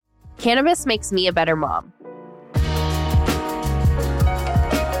Cannabis makes me a better mom.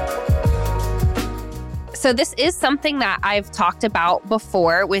 So this is something that I've talked about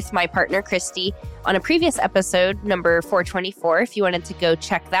before with my partner, Christy, on a previous episode, number 424. If you wanted to go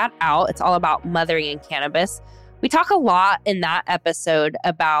check that out, it's all about mothering and cannabis. We talk a lot in that episode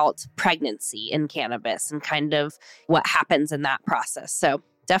about pregnancy and cannabis and kind of what happens in that process. So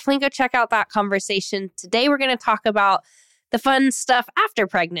definitely go check out that conversation. Today, we're going to talk about the fun stuff after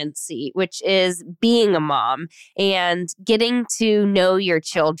pregnancy, which is being a mom and getting to know your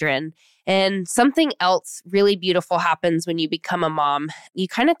children. And something else really beautiful happens when you become a mom. You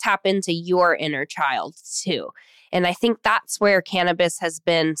kind of tap into your inner child too. And I think that's where cannabis has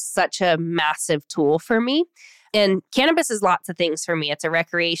been such a massive tool for me. And cannabis is lots of things for me. It's a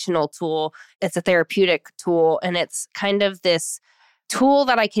recreational tool. It's a therapeutic tool. And it's kind of this tool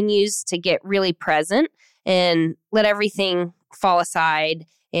that I can use to get really present and let everything fall aside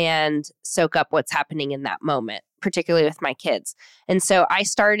and soak up what's happening in that moment, particularly with my kids. And so I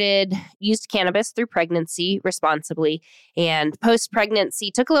used cannabis through pregnancy responsibly, and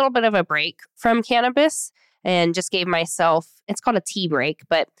post-pregnancy took a little bit of a break from cannabis and just gave myself, it's called a tea break,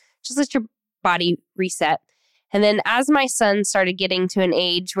 but just let your body reset. And then as my son started getting to an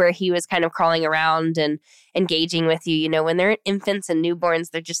age where he was kind of crawling around and engaging with you, when they're infants and newborns,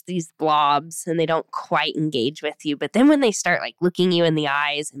 they're just these blobs and they don't quite engage with you. But then when they start like looking you in the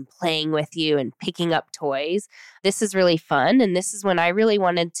eyes and playing with you and picking up toys, this is really fun. And this is when I really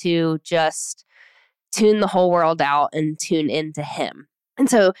wanted to just tune the whole world out and tune into him. And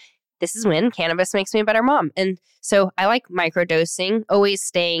so this is when cannabis makes me a better mom. And so I like microdosing, always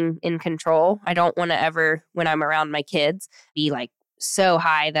staying in control. I don't want to ever, when I'm around my kids, be like so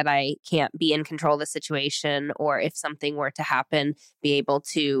high that I can't be in control of the situation, or if something were to happen, be able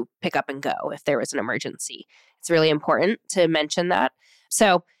to pick up and go if there was an emergency. It's really important to mention that.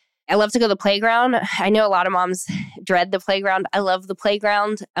 So I love to go to the playground. I know a lot of moms dread the playground. I love the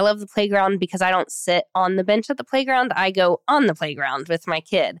playground. I love the playground because I don't sit on the bench at the playground. I go on the playground with my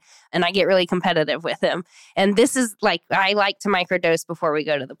kid and I get really competitive with him. And this is like, I like to microdose before we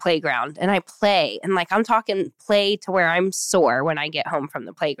go to the playground, and I play. And like, I'm talking play to where I'm sore when I get home from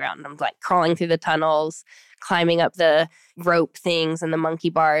the playground. I'm like crawling through the tunnels, climbing up the rope things and the monkey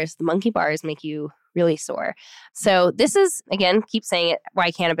bars. The monkey bars make you really sore. So this is, again, keep saying it,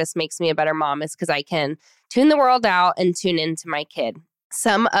 why cannabis makes me a better mom is because I can tune the world out and tune into my kid.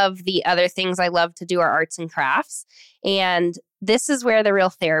 Some of the other things I love to do are arts and crafts. And this is where the real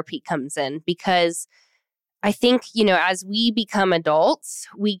therapy comes in, because I think, as we become adults,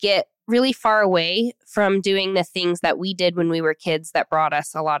 we get really far away from doing the things that we did when we were kids that brought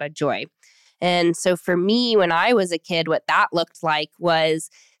us a lot of joy. And so for me, when I was a kid, what that looked like was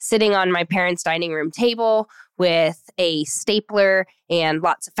sitting on my parents' dining room table with a stapler and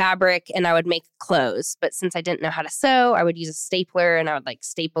lots of fabric, and I would make clothes. But since I didn't know how to sew, I would use a stapler and I would like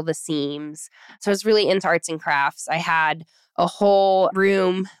staple the seams. So I was really into arts and crafts. I had a whole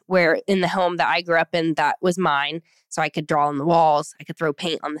room where in the home that I grew up in that was mine. So I could draw on the walls, I could throw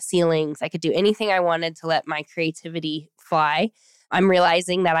paint on the ceilings, I could do anything I wanted to let my creativity fly. I'm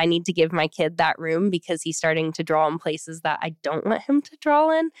realizing that I need to give my kid that room because he's starting to draw in places that I don't want him to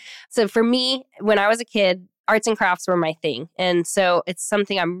draw in. So for me, when I was a kid, arts and crafts were my thing. And so it's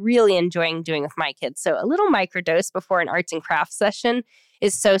something I'm really enjoying doing with my kids. So a little microdose before an arts and crafts session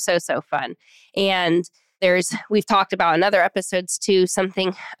is so, so, so fun. And we've talked about in other episodes too,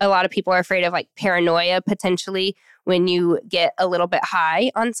 something a lot of people are afraid of, like paranoia potentially when you get a little bit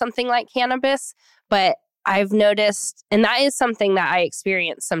high on something like cannabis. But I've noticed, and that is something that I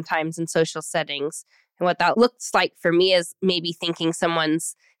experience sometimes in social settings. And what that looks like for me is maybe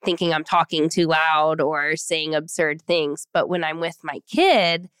someone's thinking I'm talking too loud or saying absurd things. But when I'm with my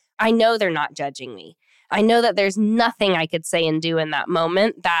kid, I know they're not judging me. I know that there's nothing I could say and do in that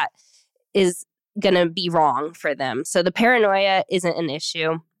moment that is going to be wrong for them. So the paranoia isn't an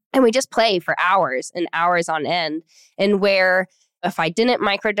issue. And we just play for hours and hours on end. And where if I didn't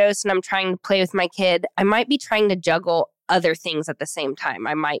microdose and I'm trying to play with my kid, I might be trying to juggle other things at the same time.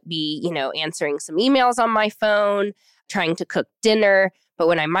 I might be, answering some emails on my phone, trying to cook dinner. But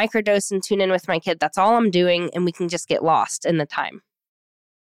when I microdose and tune in with my kid, that's all I'm doing. And we can just get lost in the time.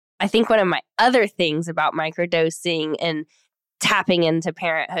 I think one of my other things about microdosing and tapping into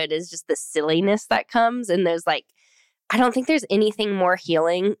parenthood is just the silliness that comes. And I don't think there's anything more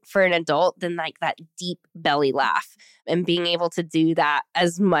healing for an adult than like that deep belly laugh and being able to do that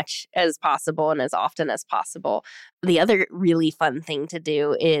as much as possible and as often as possible. The other really fun thing to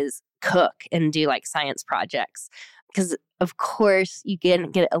do is cook and do like science projects. Because of course you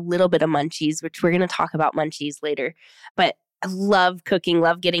can get a little bit of munchies, which we're going to talk about munchies later. But I love cooking,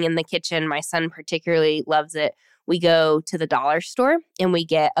 love getting in the kitchen. My son particularly loves it. We go to the dollar store and we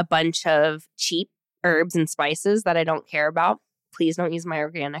get a bunch of cheap herbs and spices that I don't care about. Please don't use my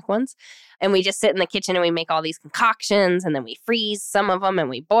organic ones. And we just sit in the kitchen and we make all these concoctions, and then we freeze some of them and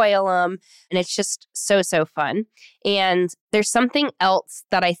we boil them. And it's just so, so fun. And there's something else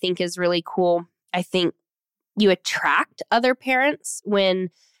that I think is really cool. I think you attract other parents when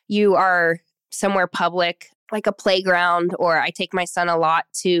you are somewhere public, like a playground, or I take my son a lot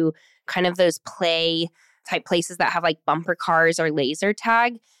to kind of those play type places that have like bumper cars or laser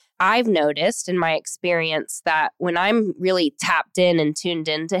tag. I've noticed in my experience that when I'm really tapped in and tuned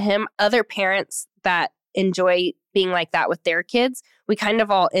into him, other parents that enjoy being like that with their kids, we kind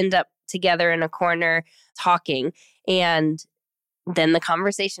of all end up together in a corner talking. And then the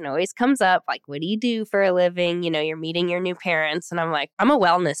conversation always comes up, like, what do you do for a living? You're meeting your new parents. And I'm like, I'm a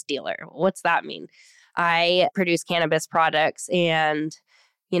wellness dealer. What's that mean? I produce cannabis products and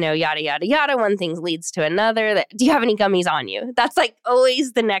yada, yada, yada. One thing leads to another. Do you have any gummies on you? That's like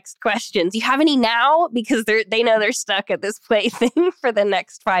always the next question. Do you have any now? Because they know they're stuck at this play thing for the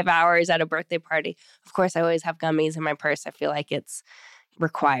next 5 hours at a birthday party. Of course, I always have gummies in my purse. I feel like it's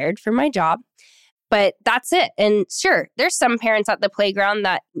required for my job. But that's it. And sure, there's some parents at the playground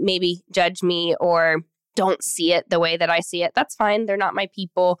that maybe judge me or don't see it the way that I see it. That's fine. They're not my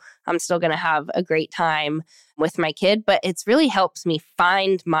people. I'm still going to have a great time with my kid. But it's really helps me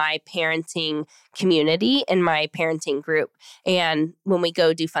find my parenting community and my parenting group. And when we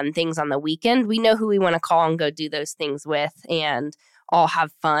go do fun things on the weekend, we know who we want to call and go do those things with and all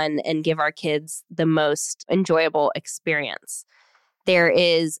have fun and give our kids the most enjoyable experience. There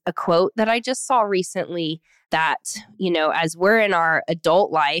is a quote that I just saw recently that, as we're in our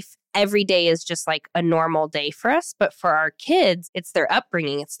adult life, every day is just like a normal day for us. But for our kids, it's their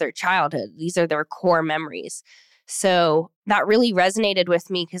upbringing, it's their childhood. These are their core memories. So that really resonated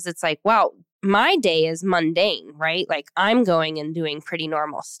with me because it's like, wow, my day is mundane, right? Like I'm going and doing pretty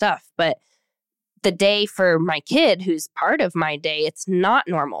normal stuff. But the day for my kid, who's part of my day, it's not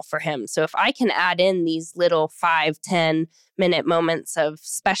normal for him. So if I can add in these little 5-10 minute moments of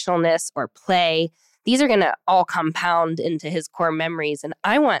specialness or play, these are going to all compound into his core memories. And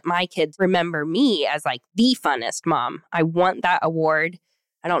I want my kids to remember me as like the funnest mom. I want that award.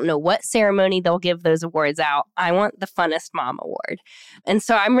 I don't know what ceremony they'll give those awards out. I want the funnest mom award. And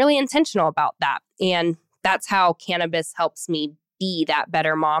so I'm really intentional about that. And that's how cannabis helps me be that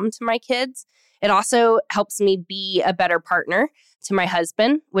better mom to my kids. It also helps me be a better partner to my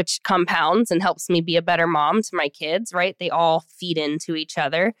husband, which compounds and helps me be a better mom to my kids, right? They all feed into each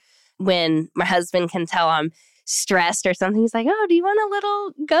other. When my husband can tell I'm stressed or something, he's like, oh, do you want a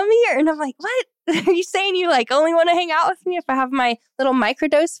little gummy? And I'm like, what? Are you saying you like only want to hang out with me if I have my little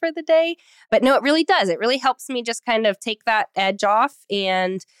microdose for the day? But no, it really does. It really helps me just kind of take that edge off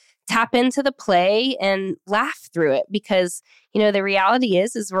and tap into the play and laugh through it. Because, the reality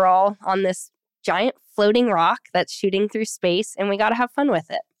is we're all on this giant floating rock that's shooting through space and we got to have fun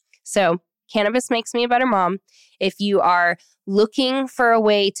with it. So cannabis makes me a better mom. If you are looking for a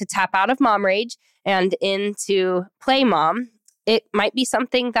way to tap out of mom rage and into play mom, it might be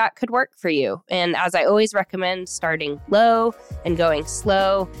something that could work for you. And as I always recommend, starting low and going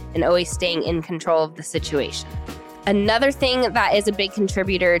slow and always staying in control of the situation. Another thing that is a big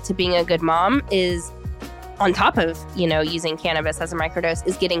contributor to being a good mom is, on top of, using cannabis as a microdose,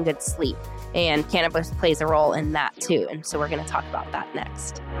 is getting good sleep. And cannabis plays a role in that too. And so we're going to talk about that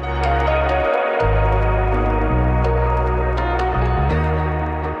next.